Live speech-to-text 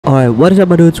Alright, what is up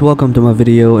my dudes, welcome to my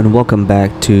video and welcome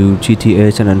back to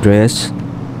GTA San Andreas.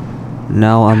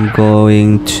 Now I'm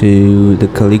going to the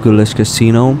Caligula's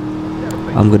casino.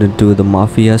 I'm gonna do the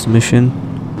Mafia's mission.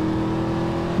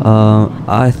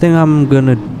 I think I'm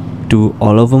gonna do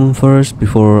all of them first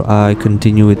before I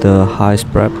continue with the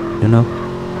heist prep, you know?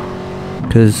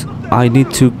 Because I need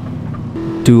to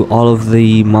do all of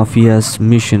the Mafia's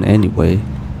mission anyway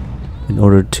in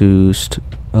order to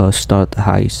start the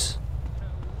heist.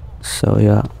 So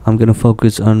yeah, I'm gonna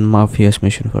focus on Mafia's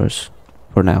mission first,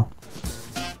 for now.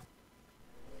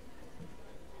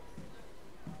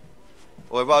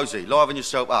 Oi, Rosie, liven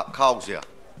yourself up. Carl's here.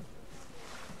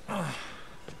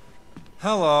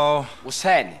 Hello. What's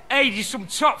happening? Hey, there's some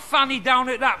top fanny down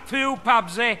at that pool,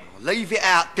 Pabsy. Leave it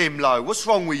out, Dimlo. What's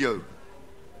wrong with you?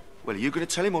 Well, are you going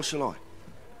to tell him or shall I?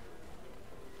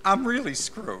 I'm really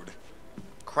screwed.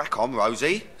 Crack on,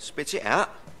 Rosie. Spit it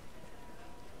out.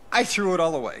 I threw it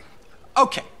all away.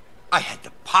 Okay, I had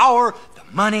the power, the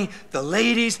money, the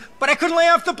ladies, but I couldn't lay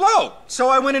off the blow. So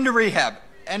I went into rehab,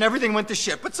 and everything went to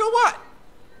shit, but so what?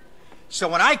 So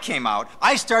when I came out,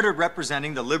 I started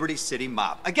representing the Liberty City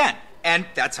mob again. And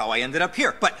that's how I ended up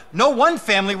here. But no one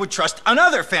family would trust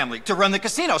another family to run the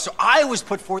casino, so I was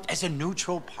put forth as a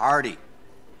neutral party.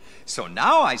 So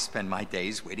now I spend my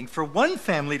days waiting for one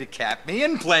family to cap me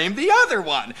and blame the other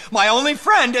one. My only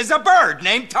friend is a bird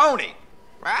named Tony.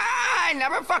 I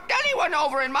never fucked anyone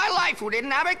over in my life who didn't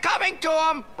have it coming to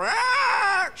him.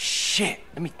 Shit,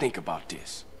 let me think about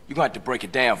this. You're gonna have to break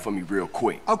it down for me real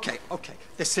quick. Okay.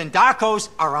 The Sindacos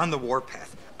are on the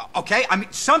warpath. Okay? I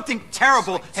mean, something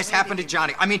terrible has happened to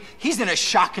Johnny. I mean, he's in a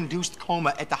shock-induced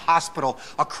coma at the hospital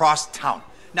across town.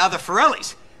 Now, the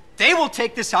Forellis, they will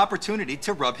take this opportunity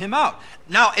to rub him out.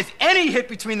 Now, if any hit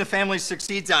between the families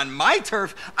succeeds on my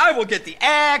turf, I will get the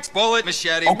axe, bullet,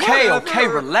 machete, Okay,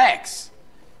 whatever. relax.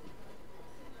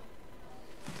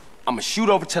 I'm gonna shoot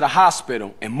over to the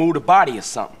hospital and move the body or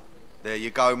something. There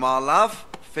you go, my love.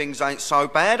 Things ain't so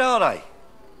bad, are they?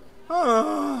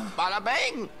 Bada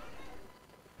bing.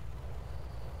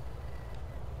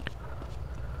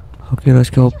 Okay,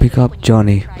 let's go pick up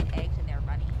Johnny.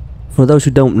 For those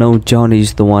who don't know,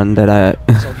 Johnny's the one that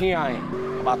So here I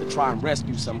am, about to try and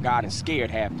rescue some guy and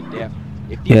scared half to death.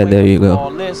 If Yeah, there you go.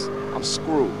 All this, I'm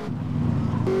screwed.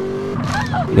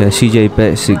 Yeah, CJ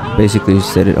basically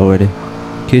said it already.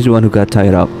 He's the one who got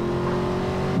tied up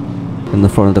in the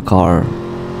front of the car,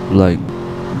 like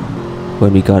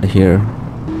when we got here.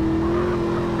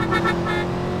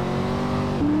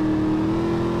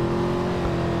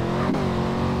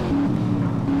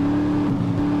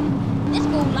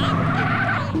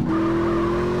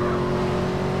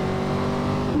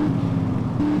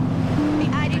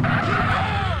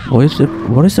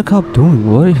 What is the cop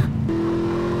doing?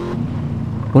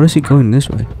 What is he going this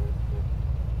way?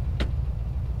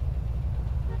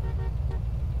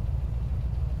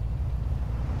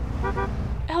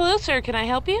 Hello, sir. Can I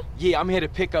help you? Yeah, I'm here to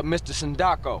pick up Mr.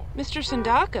 Sindaco. Mr.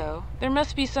 Sindacco? There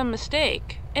must be some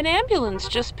mistake. An ambulance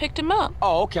just picked him up.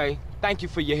 Oh, okay. Thank you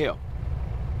for your help.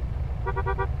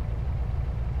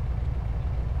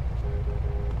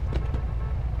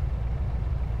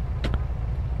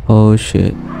 Oh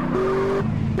shit.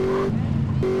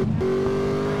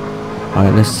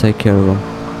 Alright, let's take care of him.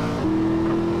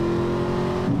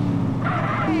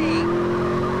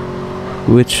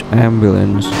 Which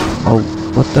ambulance? Oh,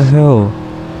 what the hell?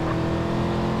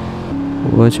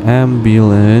 Which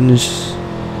ambulance?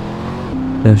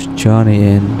 There's Johnny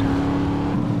in.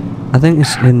 I think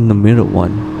it's in the middle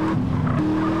one.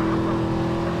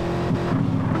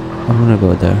 I'm gonna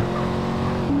go there.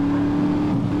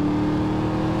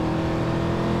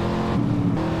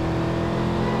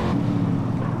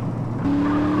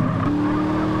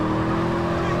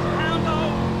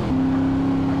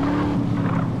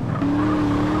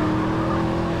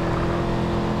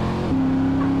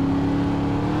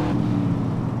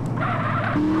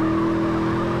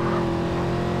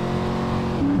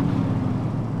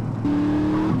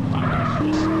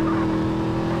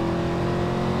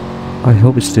 I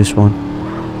hope it's this one.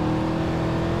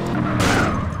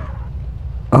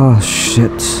 Oh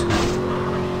shit.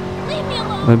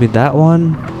 Maybe that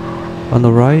one? On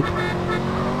the right?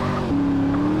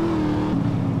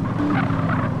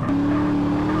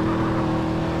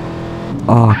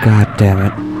 Oh god damn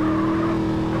it.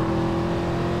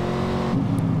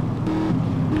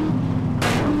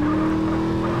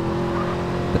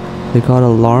 They got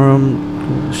alarm.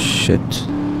 Oh, shit.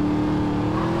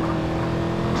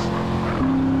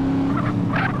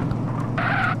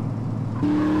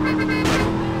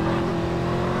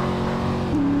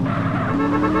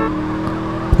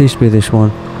 Please be this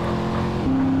one.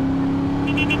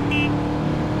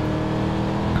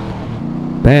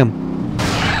 Bam.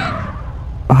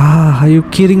 Ah, are you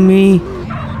kidding me?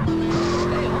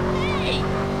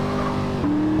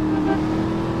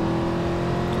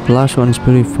 The last one is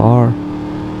pretty far.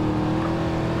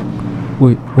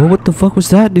 Wait, what the fuck was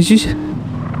that? Did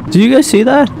you guys see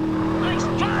that?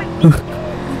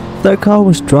 That car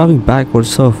was driving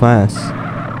backwards so fast.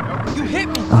 You hit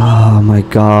me. Oh my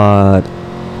god.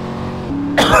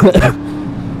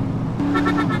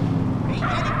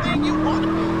 Anything you want to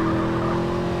do.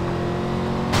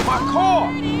 My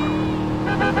car.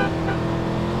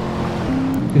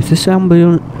 Is this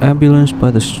ambulance by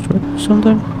the street or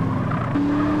something?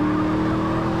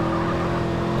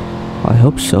 I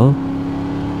hope so.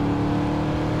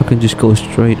 I can just go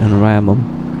straight and ram them.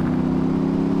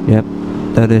 Yep,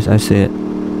 that is, I see it.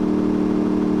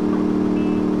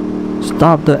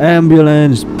 Stop the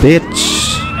ambulance, bitch!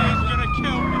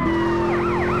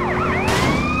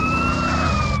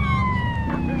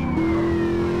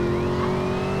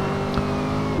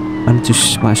 I need to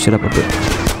smash it up a bit.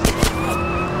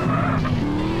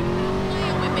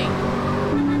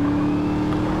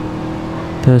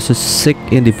 There's a sick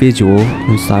individual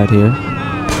inside here.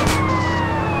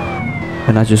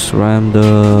 And I just rammed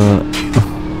the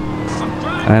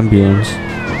ambulance.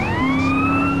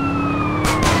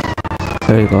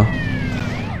 There you go.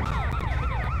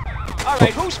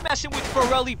 Alright, who's messing with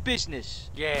Forelli business?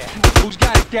 Yeah, who's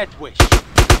got a death wish?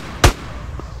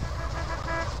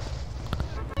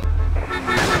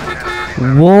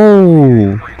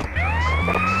 Whoa!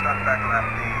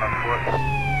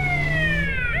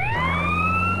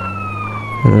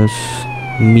 There's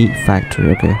meat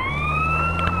factory, okay.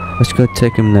 Let's go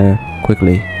take him there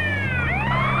quickly.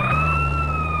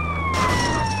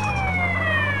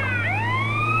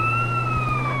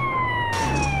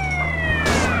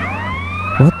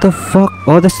 What the fuck?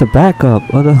 Oh, that's the backup.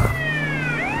 I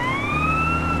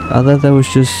thought that was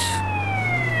just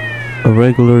a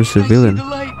regular civilian.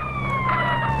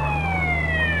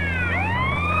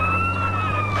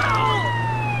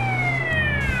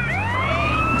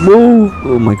 Move!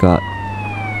 Oh my god.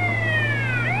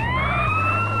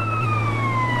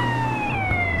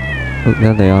 Look,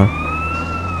 there they are.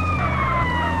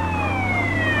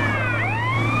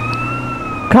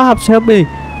 Cops, help me!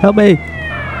 Help me!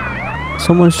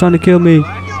 Someone's trying to kill me.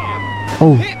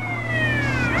 Oh.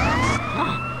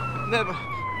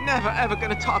 Never ever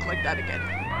gonna talk like that again.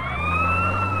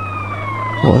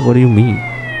 What do you mean?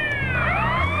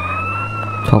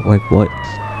 Talk like what?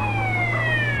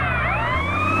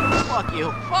 Fuck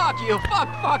you,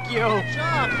 fuck you.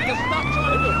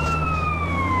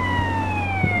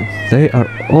 They are,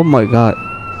 oh my god.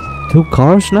 2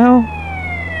 cars now?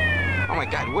 Oh my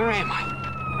god, where am I?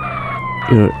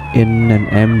 You're in an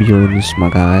ambulance, my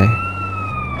guy.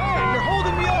 Hey, you're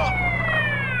holding me up.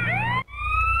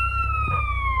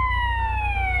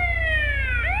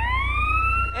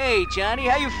 Hey Johnny,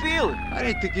 how you feeling? I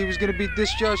didn't think he was gonna be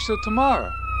discharged till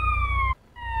tomorrow.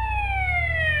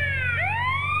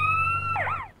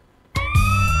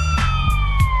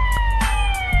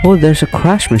 Oh, there's a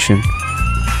crash mission.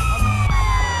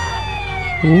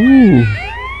 Ooh.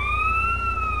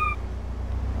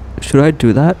 Should I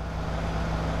do that?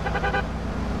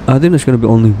 I think there's gonna be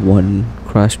only one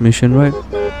crash mission, right?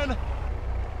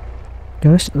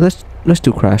 Yeah, let's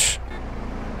do crash.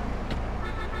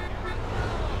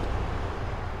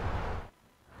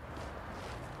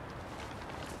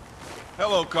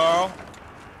 Hello, Carl.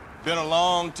 Been a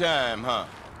long time, huh?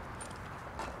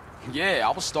 Yeah,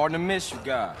 I was starting to miss you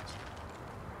guys.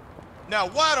 Now,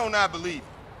 why don't I believe you?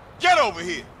 Get over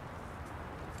here!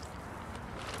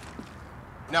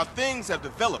 Now, things have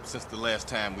developed since the last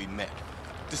time we met.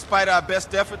 Despite our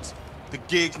best efforts, the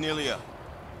gig's nearly up.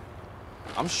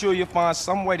 I'm sure you'll find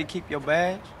some way to keep your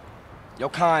badge. Your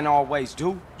kind always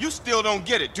do. You still don't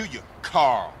get it, do you,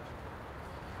 Carl?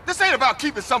 This ain't about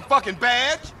keeping some fucking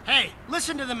badge. Hey,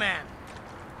 listen to the man.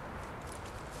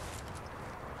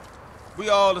 We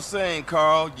all the same,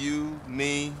 Carl. You,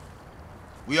 me.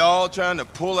 We all trying to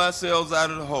pull ourselves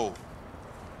out of the hole.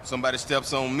 Somebody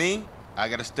steps on me, I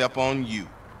gotta step on you.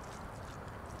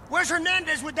 Where's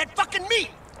Hernandez with that fucking meat?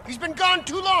 He's been gone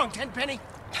too long, Tenpenny.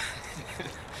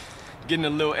 Getting a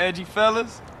little edgy,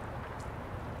 fellas?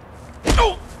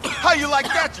 Oh! How you like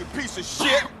that, you piece of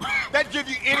shit? That give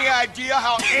you any idea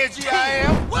how edgy I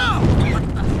am? Whoa! What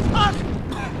the fuck?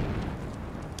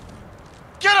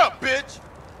 Get up, bitch!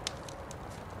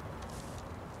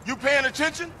 You paying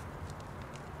attention?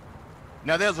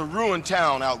 Now there's a ruined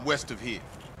town out west of here.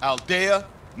 Aldea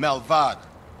Malvada.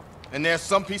 And there's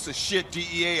some piece of shit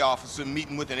DEA officer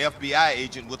meeting with an FBI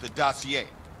agent with a dossier.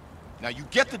 Now you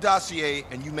get the dossier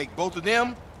and you make both of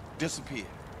them disappear.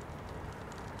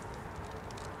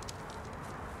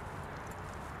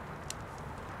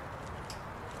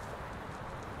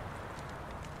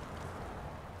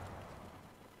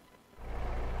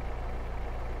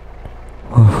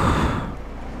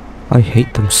 I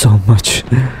hate them so much.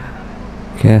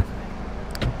 Okay,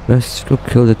 let's go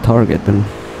kill the target then.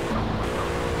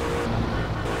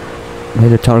 Hey,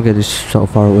 the target is so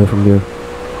far away from here.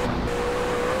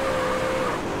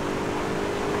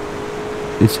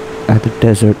 It's at the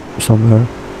desert somewhere.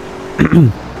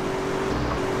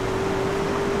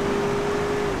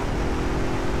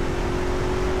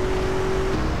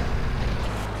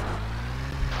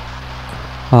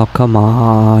 Oh, come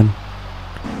on.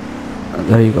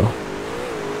 There you go.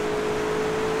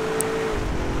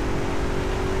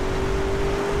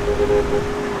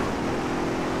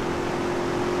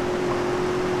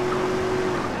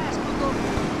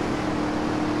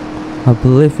 I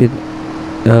believe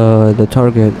the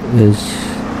target is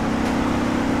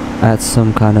at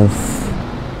some kind of...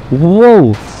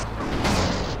 Whoa!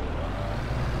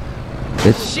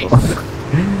 It's...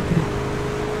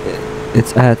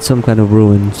 It's at some kind of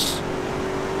ruins.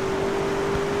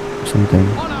 Something.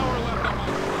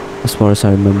 As far as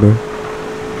I remember.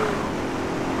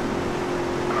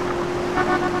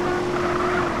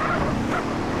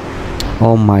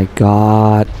 Oh my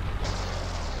god.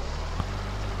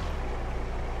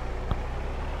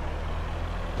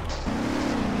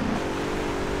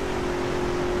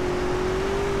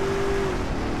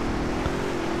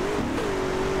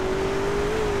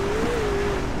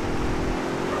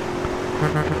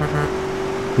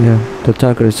 Yeah, the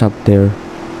target is up there,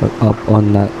 up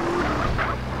on that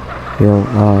hill,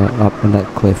 up on that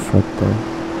cliff right there,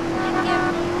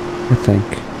 I think.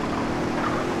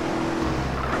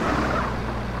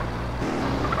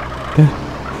 Yeah.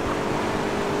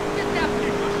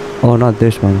 Oh, not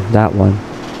this one, that one.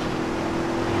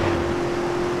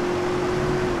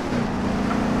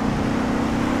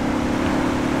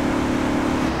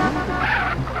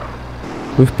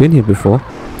 We've been here before,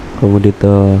 when we did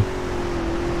the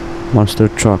monster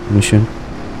truck mission.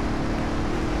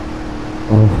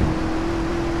 Oh,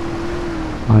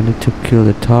 I need to kill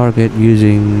the target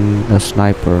using a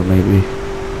sniper, maybe.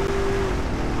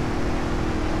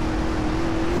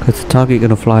 Cause the target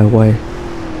gonna fly away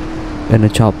in a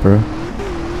chopper.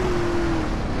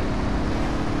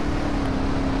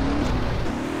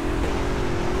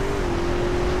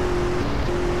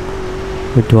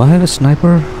 Wait, do I have a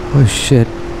sniper? Oh shit,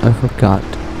 I forgot.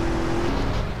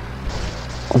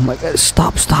 Oh my god,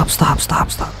 stop.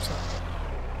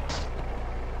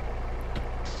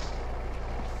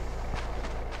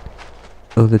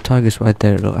 Oh, the target's right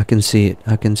there. Look, I can see it.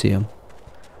 I can see him.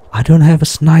 I don't have a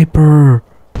sniper.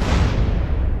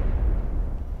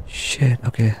 Shit,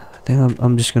 okay. I think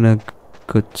I'm just gonna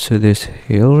go to this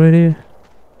hill right here.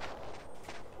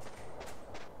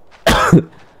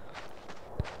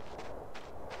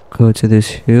 Go to this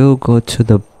hill, go to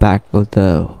the back of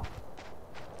that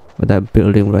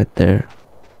building right there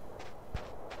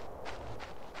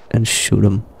and shoot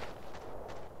them.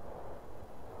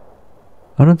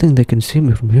 I don't think they can see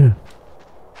me from here.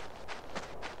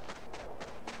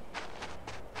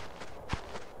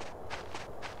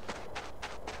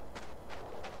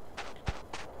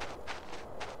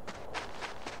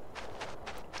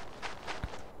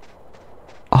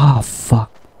 Ah,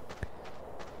 fuck.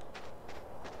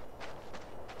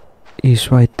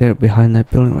 He's right there behind that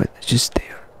building, right there, just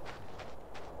there.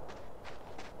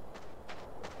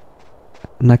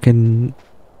 And I can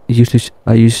use this.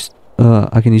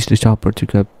 I can use the chopper to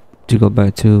go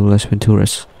back to Las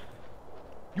Venturas.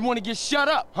 You want to get shut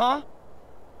up, huh?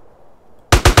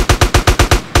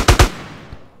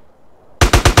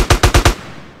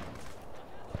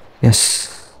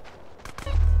 Yes.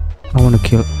 I want to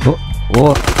kill. Oh,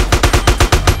 oh.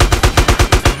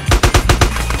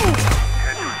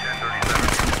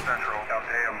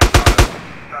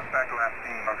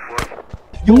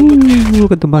 Ooh,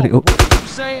 look at the body. Oh.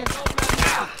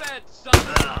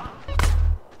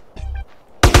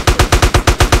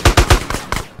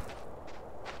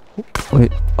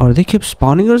 Wait, are they keep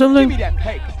spawning or something?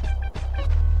 I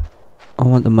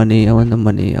want the money, I want the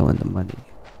money, I want the money.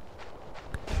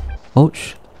 Oh,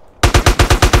 shit.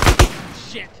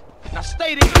 Now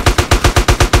stay there.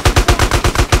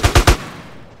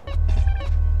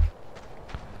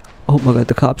 Oh my god,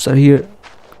 the cops are here.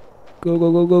 Go,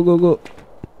 go, go, go, go, go.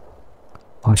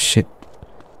 Oh shit.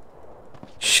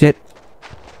 Shit.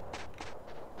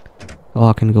 Oh,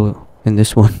 I can go in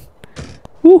this one.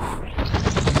 Woo.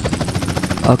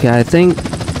 Okay, I think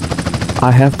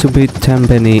I have to beat 10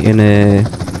 penny in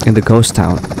the ghost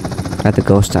town. At the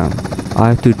ghost town. I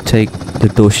have to take the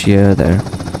dossier there.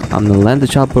 I'm gonna land the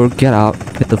chopper, get out,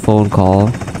 get the phone call,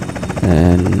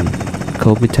 and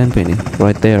call me 10 penny.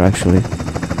 Right there actually.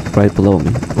 Right below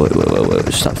me.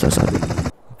 Wait, stop.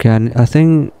 Okay, I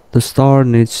think the star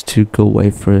needs to go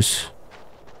away first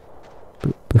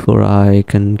before I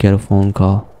can get a phone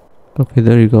call. Okay,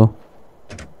 there you go.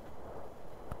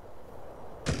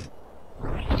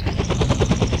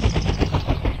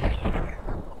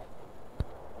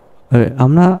 Okay,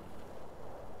 I'm not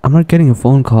getting a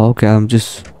phone call. Okay, I'm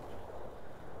just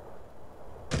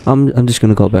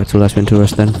gonna go back to Las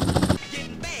Venturas then.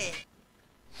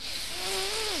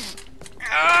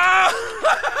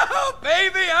 Oh,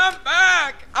 baby, I'm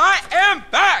back! I am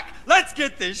back! Let's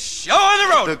get this show on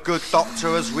the road! The good doctor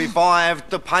has revived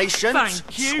the patient.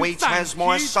 Thank you, Sweet thank as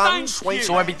my you, son, thank sweet. you.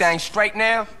 So everything's straight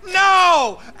now?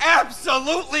 No!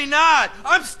 Absolutely not!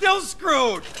 I'm still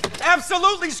screwed!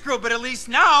 Absolutely screwed, but at least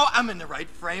now I'm in the right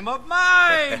frame of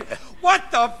mind! What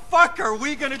the fuck are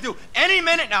we gonna do? Any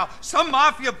minute now, some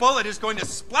mafia bullet is going to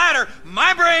splatter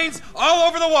my brains all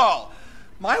over the wall!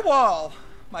 My wall.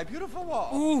 My beautiful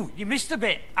wall. Ooh, you missed a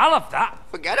bit. I'll have that.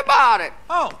 Forget about it.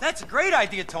 Oh, that's a great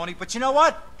idea, Tony, but you know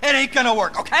what? It ain't gonna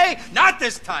work, okay? Not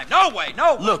this time. No way,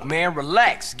 no. Look, man,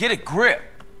 relax. Get a grip.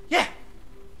 Yeah,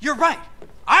 you're right.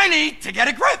 I need to get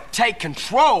a grip. Take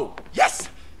control. Yes!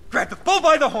 Grab the bull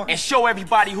by the horn. And show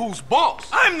everybody who's boss.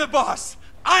 I'm the boss.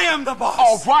 I am the boss.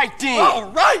 All right, then. All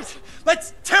right.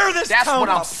 Let's tear this That's town what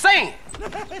I'm up. saying.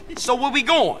 So where we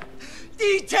going?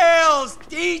 Details!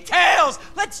 Details!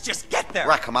 Let's just get there.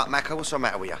 Rack 'em up, Macca. What's the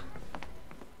matter with you?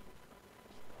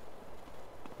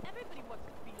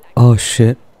 Oh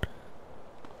shit.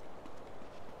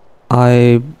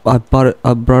 I brought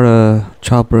a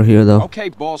chopper here though. Okay,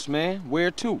 boss man, where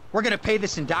to? We're gonna pay the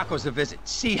Sindacos a visit.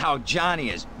 See how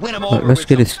Johnny is. Win him over Let's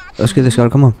with get some this guy.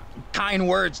 Come on. kind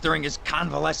words during his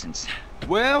convalescence.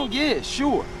 Well, yeah,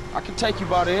 sure. I can take you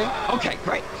by there. Okay,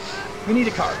 great. We need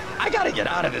a car. I gotta get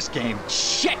out of this game.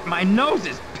 Shit, my nose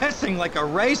is pissing like a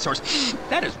racehorse.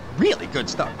 That is really good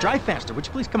stuff. Drive faster, would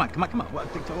you please? Come on.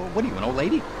 What are you, an old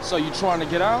lady? So you trying to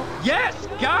get out? Yes,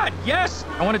 God, yes.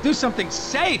 I want to do something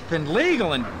safe and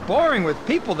legal and boring with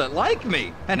people that like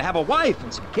me. And have a wife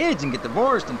and some kids and get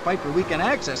divorced and fight for weekend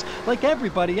access like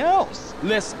everybody else.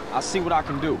 Listen, I'll see what I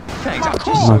can do. Thanks, I'm just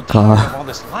Oh so my God. tired of all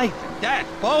this life and death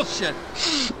bullshit.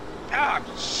 Ah,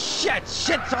 shit!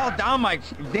 Shit's all down my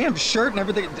damn shirt and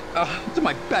everything. It's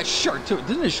my best shirt, too.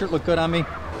 Doesn't this shirt look good on me? You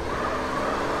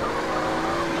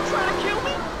trying to kill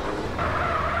me?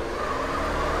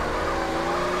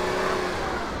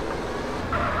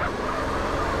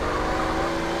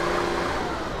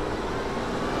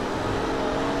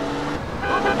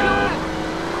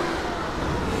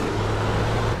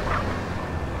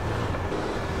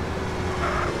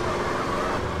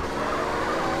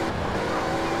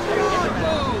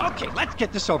 Okay, let's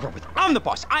get this over with. I'm the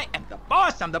boss. I am the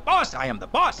boss. I'm the boss. I am the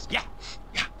boss. Yeah.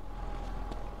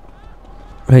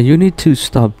 Hey, you need to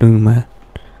stop doing that.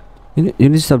 You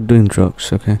need to stop doing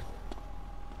drugs, okay?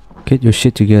 Get your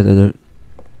shit together. Dude.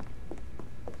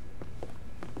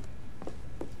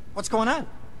 What's going on?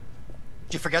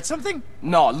 Did you forget something?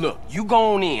 No, look, you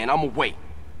go on in. I'ma wait.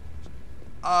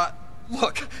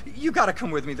 Look, you gotta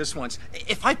come with me this once.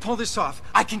 If I pull this off,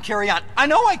 I can carry on. I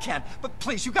know I can, but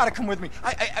please, you gotta come with me.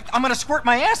 I'm gonna squirt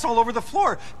my ass all over the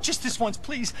floor. Just this once,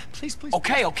 please. Please, please.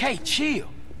 Okay, chill.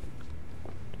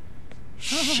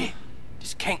 Shit,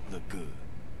 this can't look good.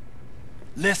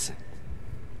 Listen,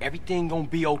 everything gonna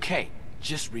be okay.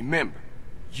 Just remember,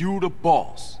 you the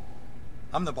boss.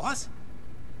 I'm the boss?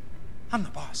 I'm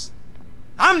the boss.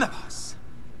 I'm the boss.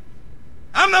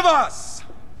 I'm the boss.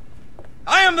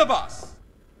 I am the boss.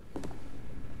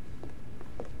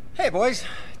 Hey, boys.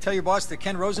 Tell your boss that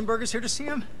Ken Rosenberg is here to see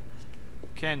him.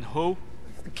 Ken who?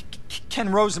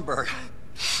 Ken Rosenberg.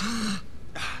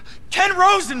 Ken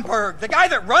Rosenberg, the guy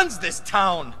that runs this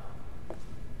town.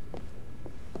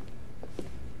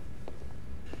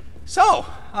 So,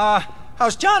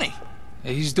 how's Johnny?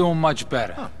 He's doing much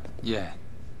better. Huh. Yeah.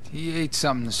 He ate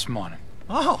something this morning.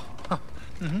 Oh.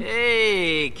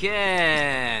 Hey,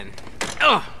 Ken.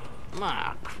 Oh,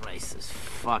 my Christ, this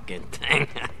fucking thing.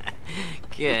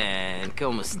 Ken,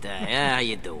 como esta? How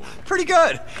you doing? Pretty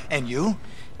good. And you?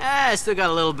 I still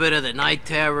got a little bit of the night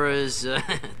terrors,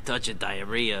 touch of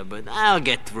diarrhea, but I'll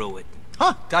get through it.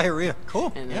 Huh, diarrhea.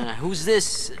 Cool. And yeah. who's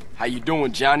this? How you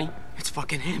doing, Johnny? It's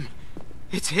fucking him.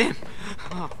 It's him.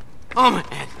 Oh, my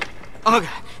head. Oh,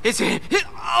 God. It's him.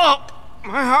 Oh,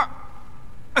 my heart.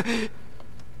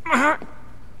 My heart.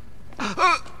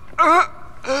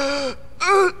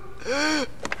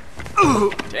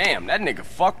 Damn, that nigga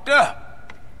fucked up.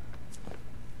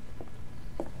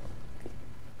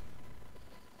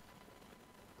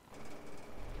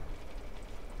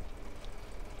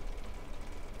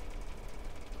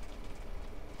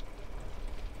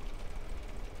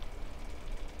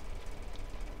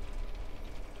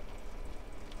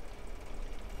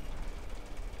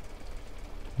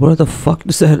 Where the fuck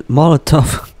is that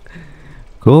Molotov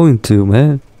going to,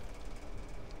 man?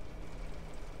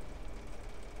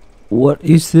 What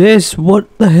is this? What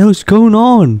the hell is going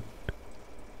on?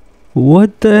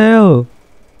 What the hell?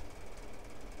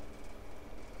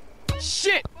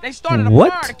 Shit! They started a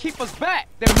What? fire to keep us back.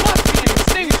 There must be an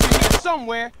extinguisher here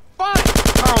somewhere. Find it!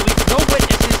 Carl, leave no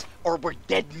witnesses or we're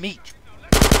dead meat.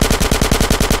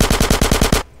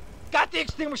 Got the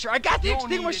extinguisher. I got the You don't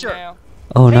need it extinguisher. now.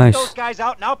 Oh, Take nice. those guys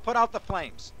out and I'll put out the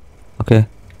flames. Okay.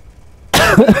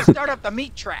 Start up the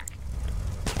meat track.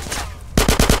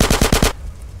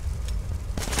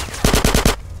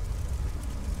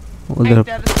 Well, Ain't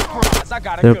that a surprise? I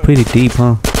got a they're gun. pretty deep,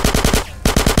 huh?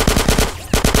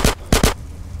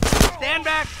 Stand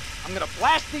back. I'm gonna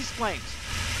blast these flames.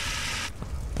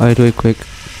 Alright, do it quick.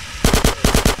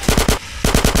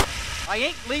 I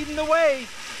ain't leading the way.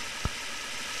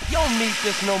 You don't need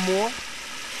this no more.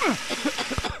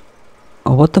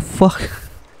 Oh, what the fuck?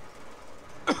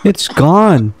 It's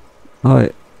gone.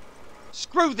 Alright,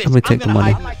 Screw this. let me take the I'm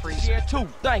gonna money hide in the freezer. Yeah, too.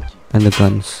 Thank you. and the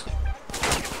guns.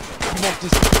 You want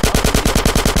this?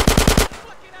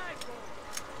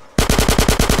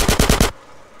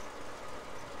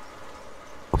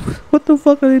 What the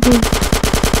fuck are they doing?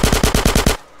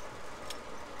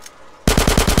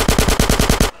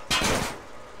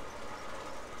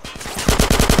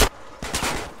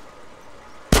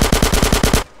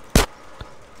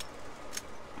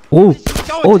 Oh,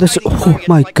 oh, that's, oh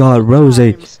my god, Rose.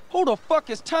 Who the fuck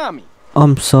is Tommy?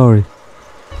 I'm sorry.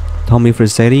 Tommy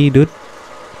Frasetti, dude.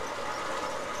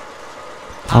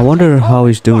 I wonder how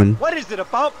he's doing What is it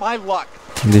about my luck?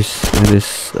 in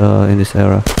this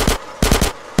era.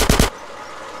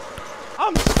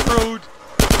 I'm screwed.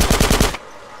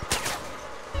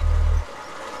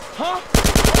 Huh?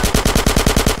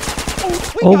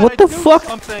 We Oh, gotta what the do fuck?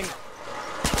 Something.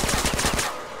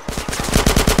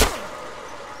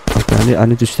 Okay, I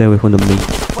need to stay away from the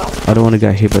meat. I don't want to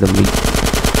get hit by the meat.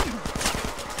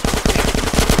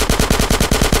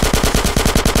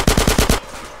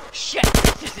 Shit,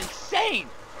 this is insane.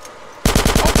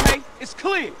 Okay, it's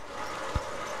clear.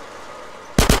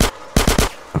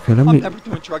 Okay, let I'm me. never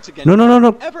doing drugs again. No, no, no,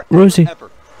 no, Ever, Rosie. ever,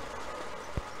 ever.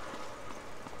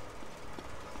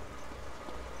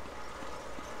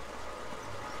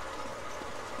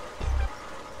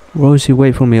 Rosie,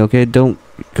 wait for me, okay? Don't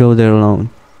go there alone.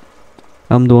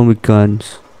 I'm the one with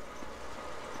guns.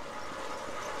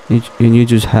 And you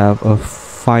just have a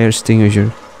fire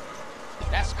extinguisher.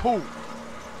 That's cool.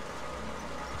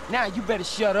 Now you better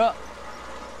shut up.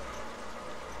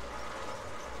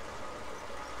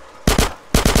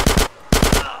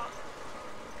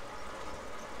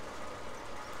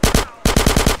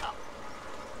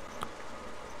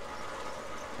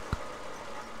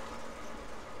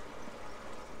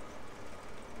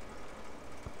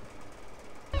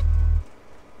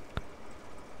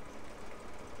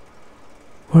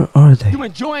 Where are they? You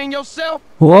enjoying yourself?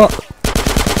 What?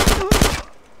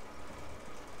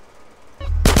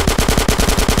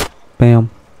 Bam.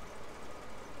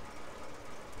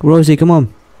 Rosie, come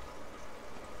on.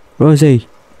 Rosie,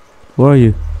 where are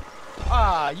you?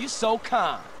 Ah, you so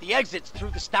kind. The exit's through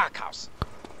the stockhouse.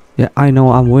 Yeah, I know.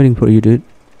 I'm waiting for you, dude.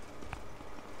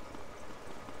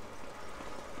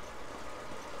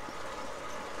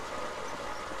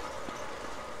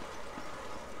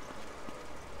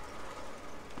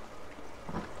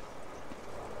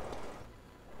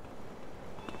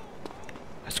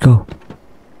 Let's go.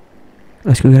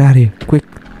 Let's go get out of here. Quick.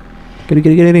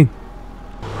 Get in.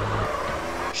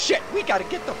 Shit, we gotta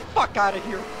get the fuck out of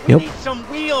here. We Yep. need some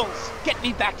wheels. Get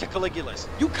me back to Caligula's.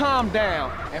 You calm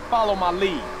down and follow my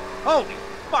lead. Holy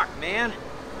fuck, man.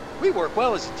 We work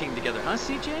well as a team together, huh,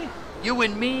 CJ? You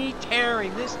and me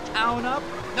tearing this town up?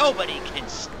 Nobody can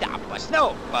stop us.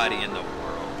 Nobody in the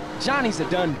world. Johnny's a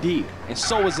done deal, and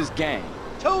so is his gang.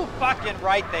 Too fucking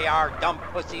right they are, dumb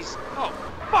pussies. Oh,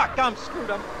 fuck, I'm screwed.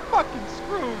 I'm fucking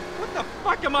screwed. What the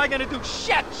fuck am I gonna do?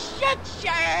 Shit!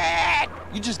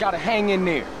 You just gotta hang in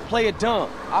there. Play it dumb.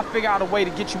 I'll figure out a way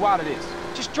to get you out of this.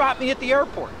 Just drop me at the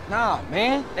airport. Nah,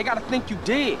 man. They gotta think you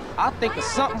dead. I'll think of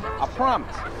something. I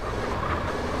promise.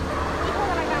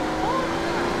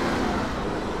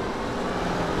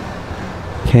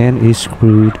 Ken is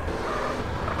screwed.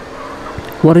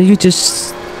 Why don't you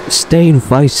just stay in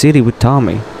Vice City with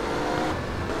Tommy?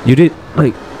 You did,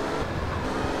 like...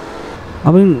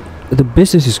 I mean, the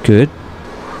business is good.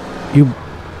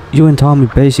 You and Tommy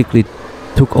basically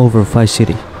took over Vice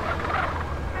City.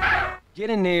 Get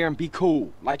in there and be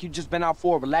cool. Like you just been out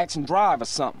for a relaxing drive or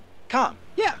something. Calm.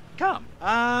 Yeah, calm.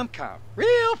 I'm calm.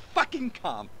 Real fucking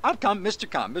calm. I'm calm, Mr.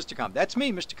 Calm, Mr. Calm. That's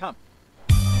me, Mr. Calm.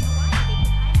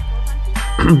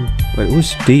 Wait,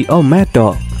 who's D? Oh, Mad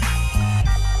Dog.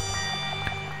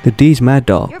 The D's Mad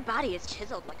Dog. Your body is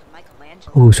chiseled like a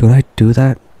Michelangelo. Oh, should I do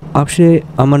that? Actually,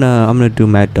 I'm gonna do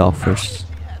Mad Dog first.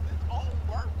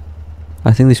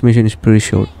 I think this mission is pretty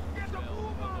short.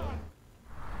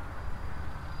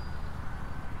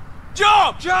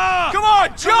 Jump! Jump! Come on,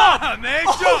 jump! Come on, man,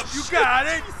 Oh, jump! You got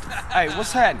it! Hey,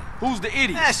 what's happening? Who's the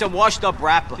idiot? That's some washed-up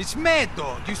rapper. It's Mad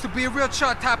Dog. Used to be a real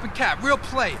chart-topping cat, real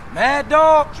player. Mad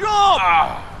Dog? Jump!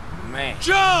 Oh, man.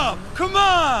 Jump! Come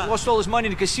on! Lost all his money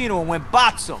in the casino and went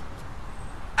botzo.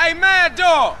 Hey, Mad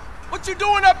Dog! What you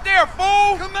doing up there,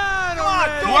 fool? Come on, Do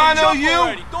I know you?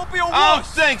 already. Don't be a wuss. I don't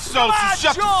think so, Come so on,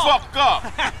 shut the jump. fuck up.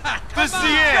 This is the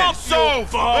end. jump, So, you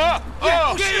bum.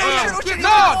 oh,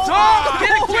 No, dog!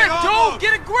 Get a grip, dude!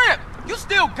 Get a grip! You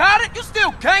still got it? You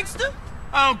still gangster?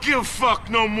 I don't give a fuck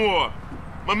no more.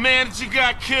 My manager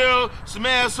got killed, some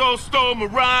asshole stole my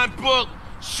rhyme book.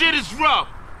 Shit is rough.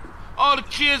 All the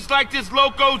kids like this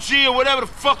Loco G or whatever the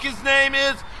fuck his name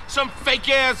is, some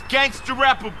fake-ass gangster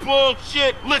rapper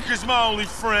bullshit. Liquor's my only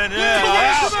friend.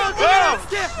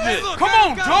 Come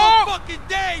on, dog!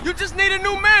 You just need a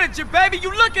new manager, baby.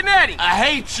 You looking at him. I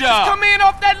hate Just y'all. come in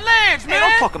off that ledge, Hey,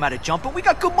 man. don't talk him out of jumping. We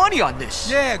got good money on this.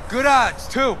 Yeah, good odds,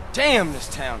 too. Damn, this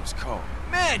town is cold.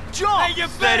 Man, jump! Hey, you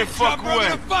Stay the better fuck jump, or I'm away.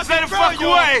 gonna fucking Stay the throw fuck you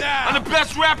away. off now. I'm the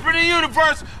best rapper in the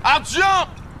universe. I'll jump.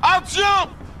 I'll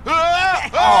jump. Oh,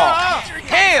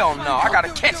 hell no. I gotta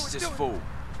catch this fool.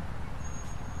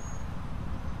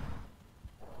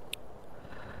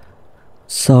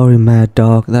 Sorry, Mad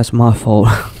Dog. That's my fault.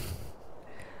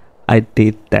 I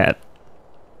did that.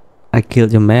 I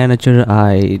killed your manager.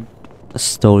 I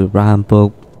stole your rhyme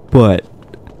book, but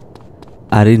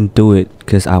I didn't do it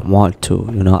because I want to.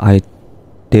 You know, I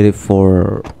did it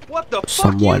for What the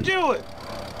someone. fuck you doing?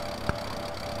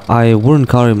 I wouldn't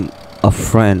call him a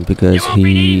friend because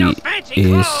he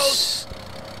is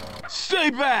Stay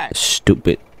back.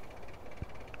 stupid.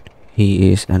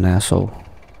 He is an asshole.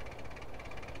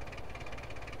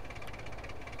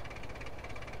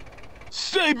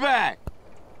 Stay back.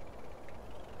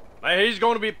 Now he's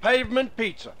going to be pavement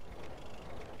pizza.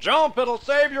 Jump, it'll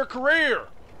save your career.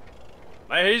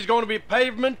 Now he's going to be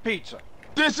pavement pizza.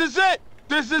 This is it.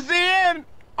 This is the end.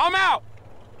 I'm out.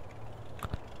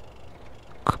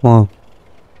 Come on.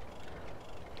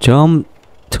 Jump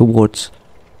towards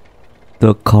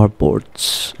the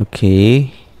cardboards.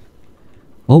 Okay.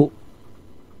 Oh.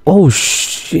 Oh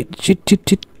shit. Shit.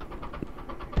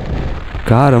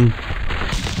 Got him.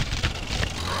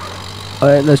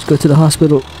 Alright, let's go to the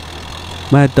hospital.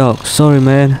 Mad Dog, sorry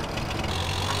man.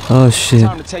 Oh shit.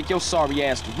 Time to take your sorry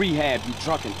ass to rehab, you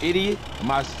drunken idiot. Am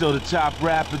I still the top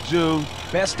rapper, dude?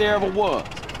 Best there ever was.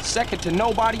 Second to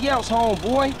nobody else,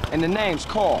 homeboy. And the name's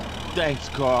Carl. Thanks,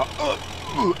 Carl.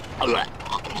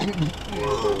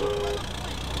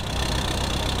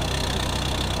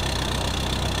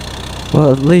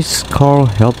 Well, at least Carl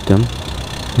helped him.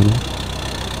 You know?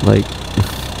 Like,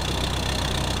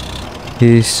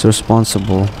 he's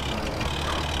responsible.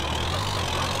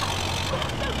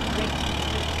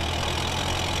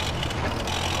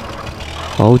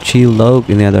 Ochi Logue,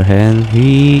 on the other hand,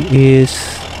 he is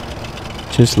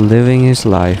just living his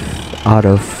life out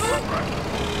of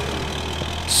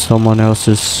someone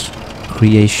else's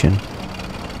creation.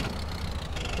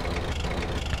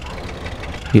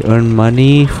 He earned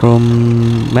money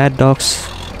from Mad Dog's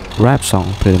rap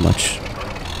song, pretty much.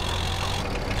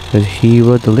 But he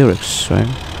wrote the lyrics, right?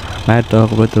 Mad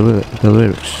Dog wrote the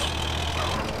lyrics.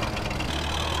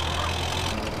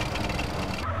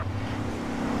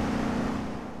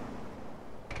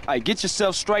 Alright, get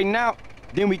yourself straightened out,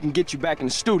 then we can get you back in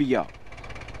the studio.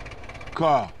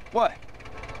 Carl, What?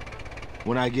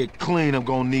 when I get clean, I'm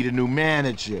gonna need a new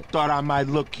manager. Thought I might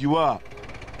look you up.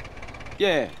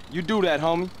 Yeah, you do that,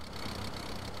 homie.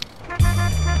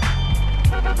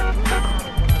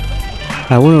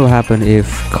 I wonder what happened if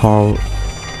Carl,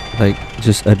 like,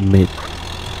 just admit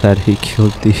that he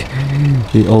killed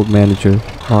the old manager.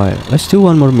 Alright, let's do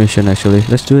one more mission actually.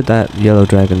 Let's do that Yellow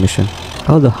Dragon mission.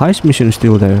 Oh, the heist mission is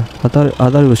still there. I thought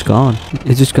it was gone.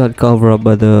 It just got covered up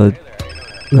by the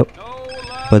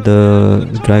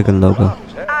dragon logo.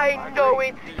 I know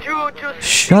it. You just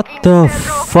Shut the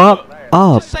fuck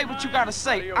up. Just say what you gotta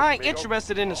say. I ain't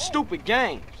interested in the stupid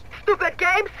games. stupid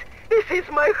games. This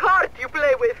is my heart you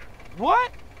play with.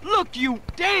 What? Look, you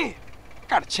damn.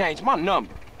 Gotta change my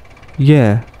number.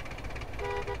 Yeah.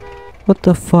 What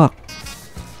the fuck?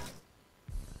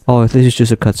 Oh, this is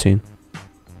just a cutscene.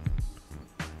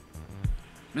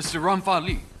 Mr. Ramfa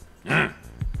Lee.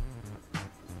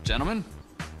 Gentlemen,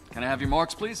 can I have your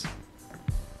marks, please?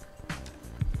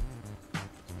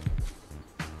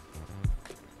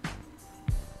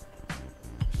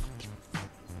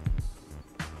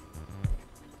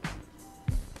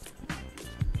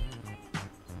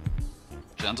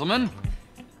 Gentlemen?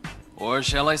 Or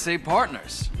shall I say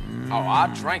partners? Oh, I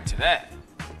drank to that.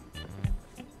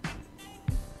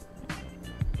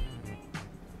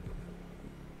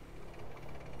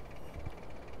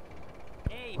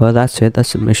 Well, that's it.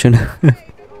 That's the mission.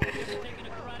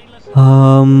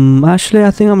 Actually,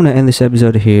 I think I'm gonna end this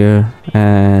episode here,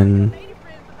 and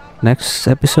next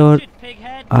episode,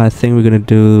 I think we're gonna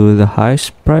do the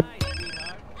heist prep,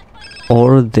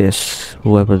 or this,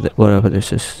 whatever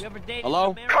this is.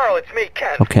 Hello? Carl, it's me,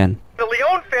 Ken. Oh, Ken. The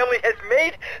Leone family has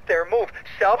made their move.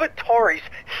 Salvatore's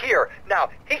here.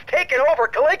 Now, he's taken over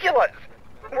Caligula's.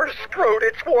 We're screwed.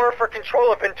 It's war for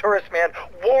control of Venturas, man.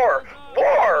 War.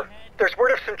 War! There's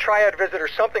word of some triad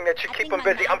visitors, something that should keep them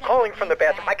busy. I'm calling from the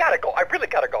bathroom. I gotta go. I really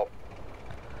gotta go.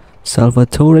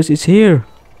 Salvatore is here.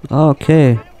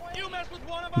 Okay.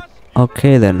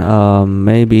 Okay then.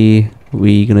 Maybe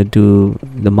we gonna do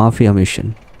the mafia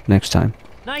mission next time.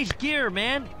 Nice gear,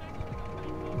 man.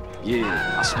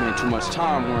 Yeah, I spend too much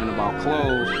time worrying about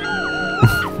clothes.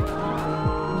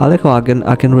 I like how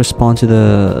I can respond to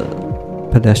the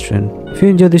pedestrian. If you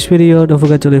enjoyed this video, don't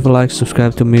forget to leave a like,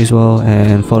 subscribe to me as well,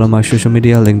 and follow my social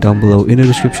media, link down below in the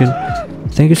description.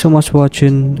 Thank you so much for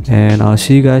watching, and I'll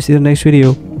see you guys in the next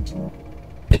video.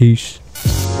 Peace.